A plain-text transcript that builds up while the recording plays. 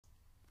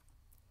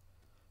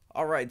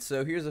Alright,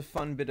 so here's a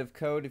fun bit of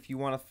code if you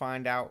want to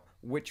find out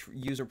which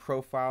user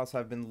profiles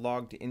have been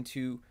logged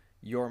into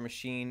your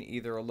machine,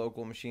 either a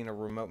local machine or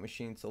remote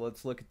machine. So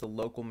let's look at the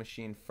local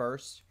machine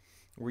first.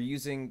 We're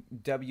using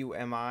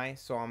WMI,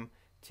 so I'm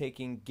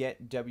taking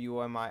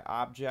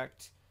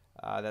Get-WMIObject,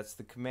 that's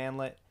the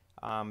commandlet,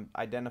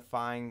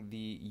 identifying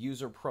the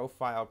user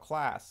profile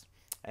class,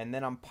 and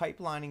then I'm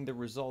pipelining the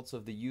results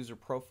of the user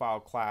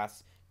profile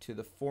class to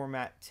the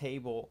format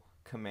table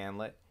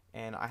commandlet.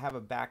 And I have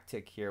a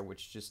backtick here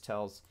which just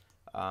tells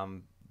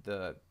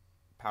the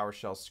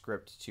PowerShell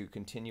script to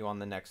continue on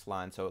the next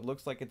line. So it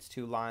looks like it's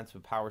 2 lines,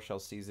 but PowerShell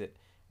sees it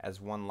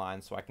as 1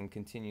 line, so I can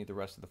continue the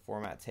rest of the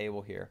format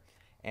table here.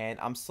 And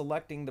I'm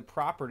selecting the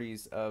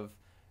properties of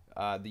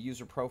the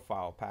user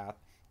profile path.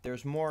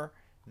 There's more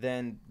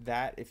than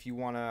that. If you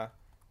want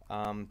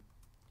to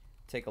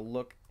take a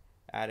look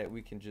at it,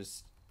 we can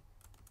just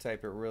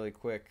type it really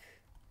quick.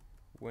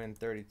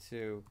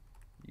 Win32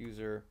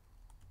 user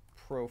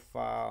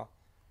profile,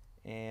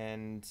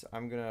 and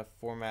I'm gonna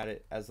format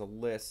it as a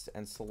list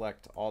and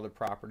select all the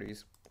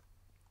properties.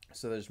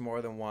 So there's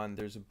more than one.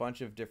 There's a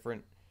bunch of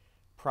different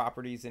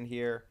properties in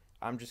here.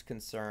 I'm just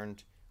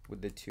concerned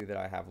with the 2 that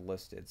I have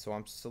listed. So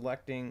I'm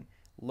selecting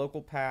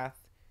local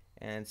path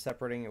and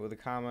separating it with a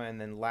comma,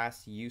 and then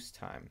last use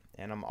time,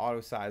 and I'm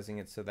auto sizing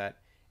it so that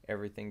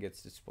everything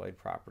gets displayed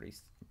properly.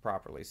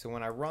 So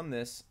when I run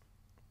this,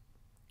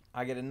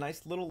 I get a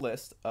nice little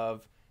list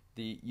of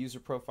the user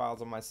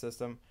profiles on my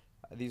system.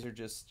 These are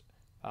just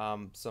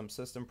some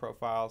system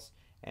profiles,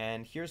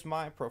 and here's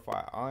my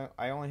profile.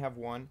 I only have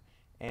one,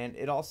 and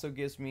it also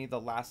gives me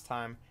the last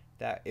time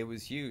that it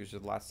was used, or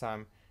the last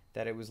time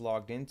that it was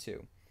logged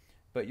into.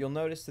 But you'll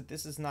notice that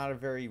this is not a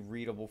very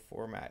readable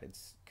format.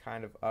 It's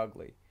kind of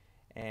ugly,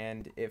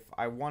 and if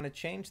I want to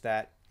change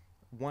that,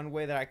 one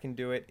way that I can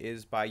do it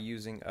is by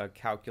using a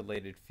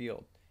calculated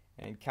field.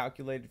 And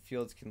calculated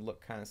fields can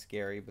look kind of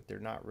scary, but they're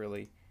not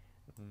really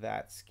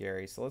that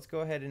scary. So let's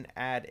go ahead and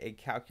add a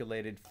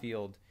calculated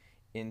field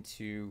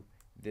into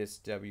this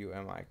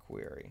WMI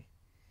query.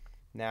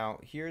 Now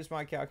here's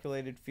my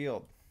calculated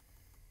field.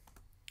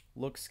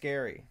 Looks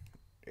scary.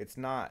 It's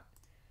not.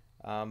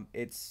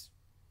 It's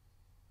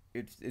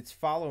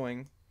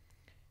following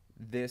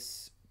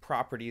this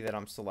property that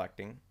I'm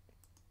selecting,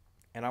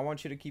 and I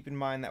want you to keep in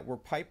mind that we're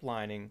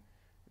pipelining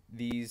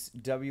these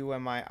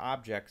WMI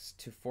objects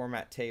to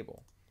format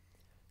table.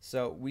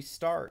 So we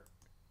start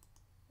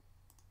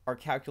our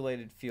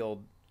calculated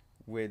field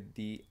with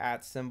the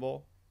 @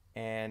 symbol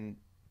and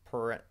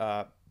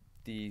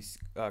these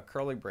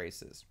curly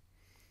braces,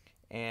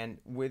 and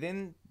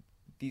within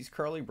these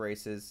curly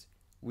braces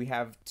we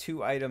have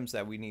 2 items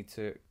that we need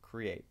to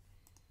create.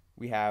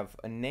 We have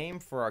a name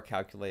for our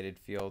calculated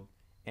field,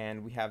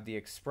 and we have the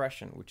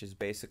expression, which is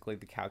basically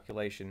the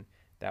calculation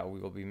that we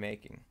will be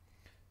making.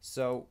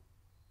 So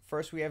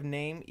first we have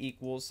name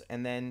equals,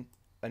 and then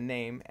a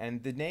name,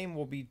 and the name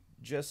will be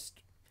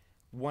just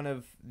one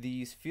of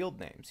these field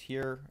names.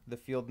 Here the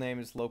field name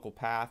is local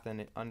path,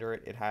 and under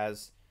it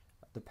has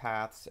the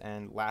paths,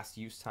 and last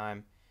use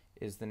time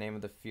is the name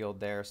of the field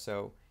there,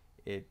 so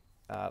it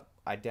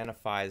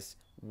identifies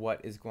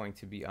what is going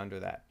to be under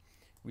that.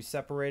 We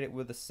separate it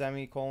with a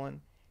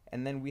semicolon,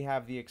 and then we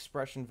have the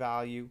expression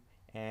value,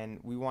 and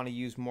we want to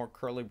use more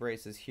curly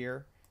braces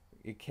here.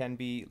 It can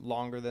be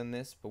longer than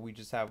this, but we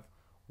just have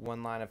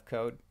 1 line of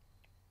code.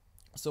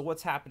 So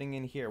what's happening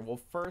in here? Well,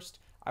 first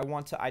I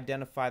want to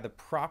identify the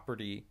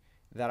property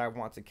that I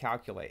want to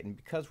calculate, and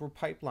because we're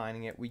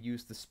pipelining it, we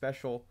use the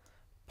special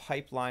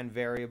pipeline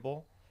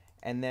variable,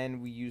 and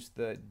then we use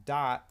the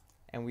dot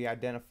and we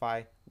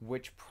identify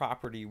which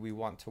property we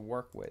want to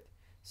work with.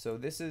 So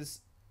this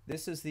is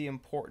the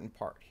important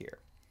part here.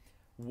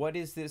 What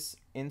is this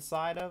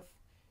inside of?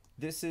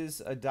 This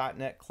is a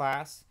 .NET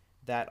class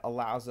that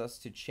allows us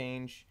to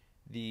change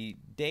the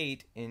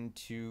date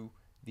into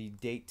the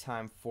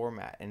datetime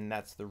format, and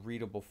that's the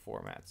readable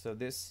format. So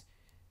this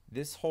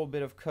whole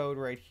bit of code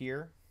right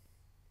here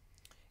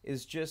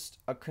is just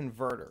a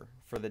converter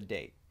for the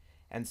date,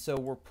 and so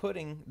we're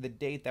putting the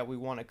date that we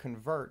want to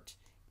convert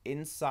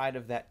inside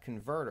of that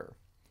converter,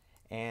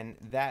 and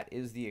that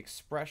is the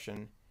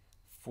expression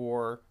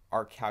for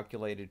our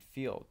calculated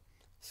field.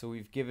 So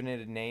we've given it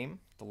a name,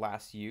 the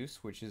last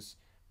use, which is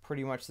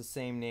pretty much the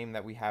same name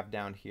that we have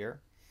down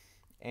here,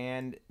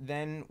 and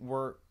then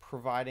we're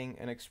providing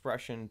an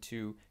expression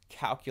to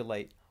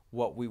calculate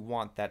what we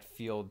want that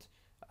field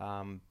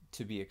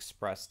to be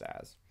expressed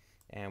as.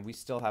 And we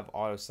still have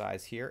auto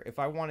size here. If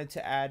I wanted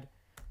to add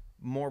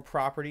more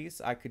properties,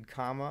 I could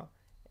comma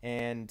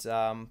and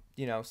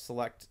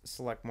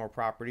select more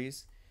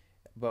properties,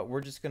 but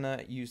we're just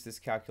gonna use this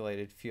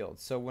calculated field.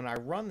 So when I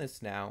run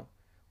this now,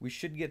 we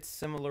should get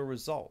similar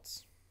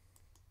results.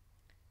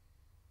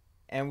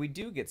 And we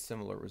do get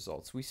similar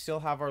results. We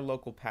still have our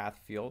local path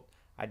field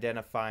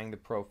identifying the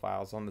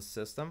profiles on the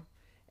system,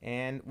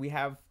 and we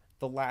have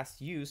the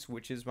last use,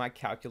 which is my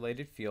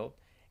calculated field,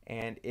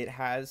 and it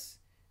has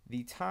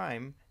the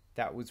time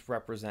that was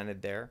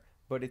represented there,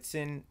 but it's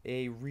in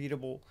a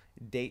readable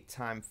date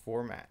time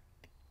format.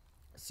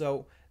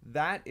 So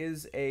that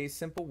is a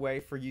simple way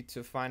for you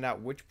to find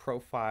out which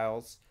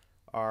profiles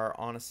are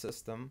on a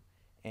system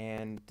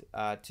and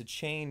to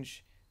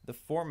change the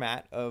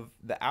format of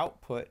the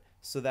output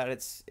so that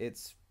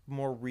it's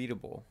more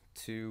readable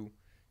to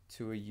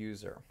a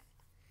user.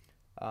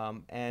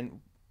 And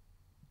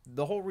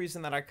the whole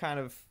reason that I kind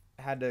of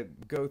had to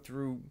go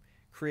through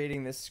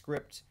creating this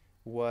script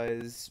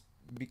was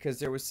because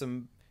there was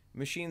some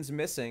machines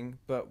missing,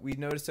 but we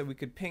noticed that we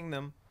could ping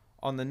them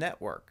on the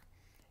network.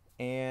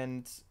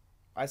 And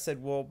I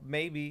said, well,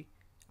 maybe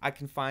I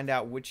can find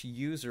out which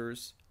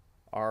users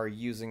are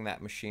using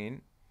that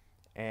machine.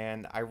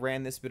 And I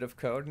ran this bit of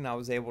code and I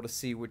was able to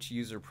see which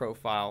user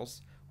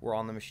profiles were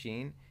on the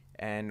machine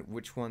and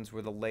which ones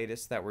were the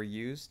latest that were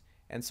used.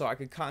 And so I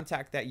could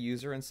contact that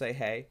user and say,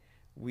 hey,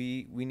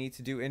 we need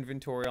to do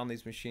inventory on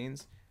these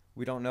machines.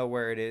 We don't know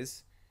where it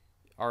is.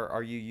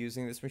 Are you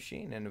using this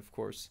machine? And of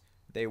course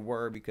they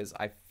were, because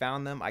I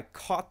found them. I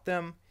caught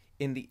them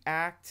in the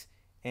act,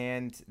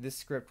 and this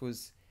script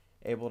was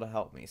able to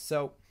help me.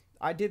 So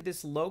I did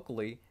this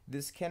locally.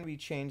 This can be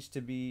changed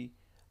to be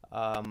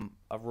a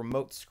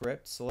remote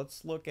script. So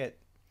let's look at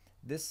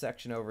this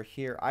section over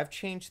here. I've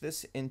changed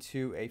this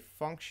into a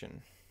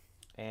function,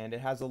 and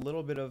it has a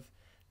little bit of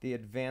the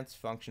advanced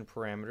function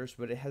parameters,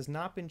 but it has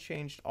not been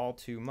changed all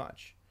too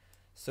much.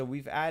 So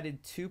we've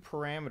added 2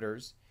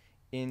 parameters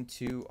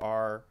into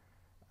our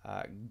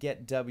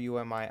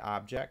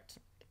Get-WMIObject.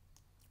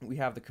 We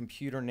have the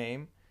computer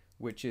name,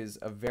 which is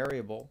a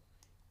variable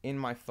in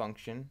my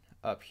function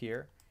up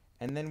here,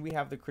 and then we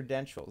have the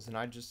credentials, and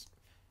I just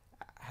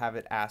have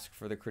it ask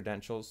for the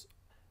credentials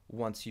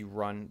once you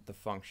run the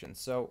function.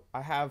 So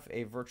I have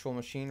a virtual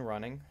machine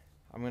running.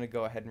 I'm going to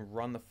go ahead and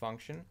run the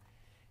function,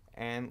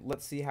 and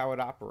let's see how it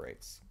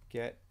operates.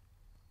 Get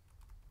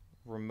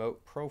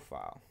remote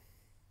profile.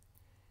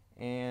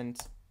 And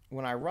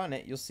when I run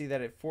it, you'll see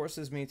that it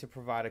forces me to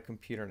provide a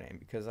computer name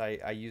because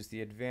I use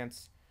the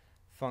advanced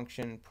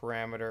function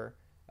parameter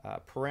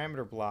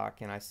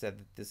block, and I said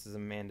that this is a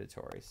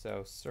mandatory.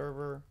 So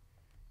server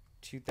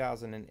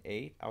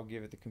 2008, I'll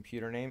give it the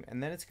computer name,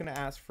 and then it's going to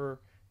ask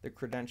for the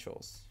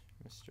credentials.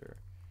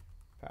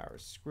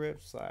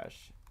 MrPowerScripts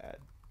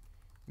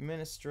 /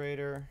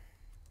 administrator.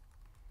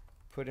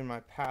 Put in my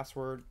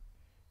password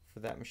for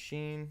that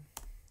machine.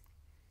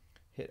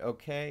 Hit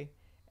OK.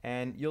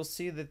 And you'll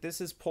see that this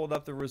has pulled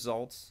up the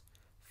results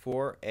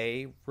for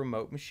a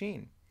remote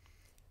machine.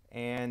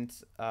 And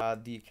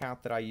the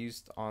account that I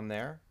used on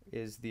there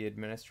is the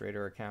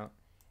administrator account.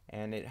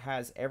 And it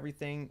has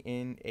everything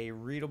in a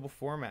readable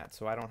format,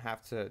 so I don't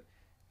have to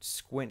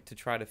squint to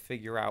try to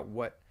figure out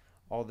what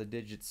all the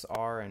digits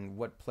are and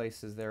what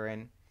places they're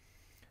in.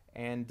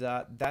 And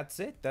that's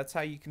it. That's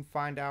how you can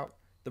find out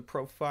the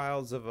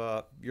profiles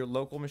of your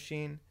local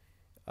machine,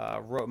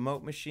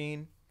 remote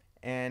machine,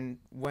 and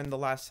when the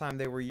last time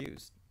they were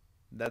used.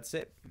 That's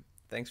it.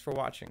 Thanks for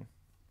watching.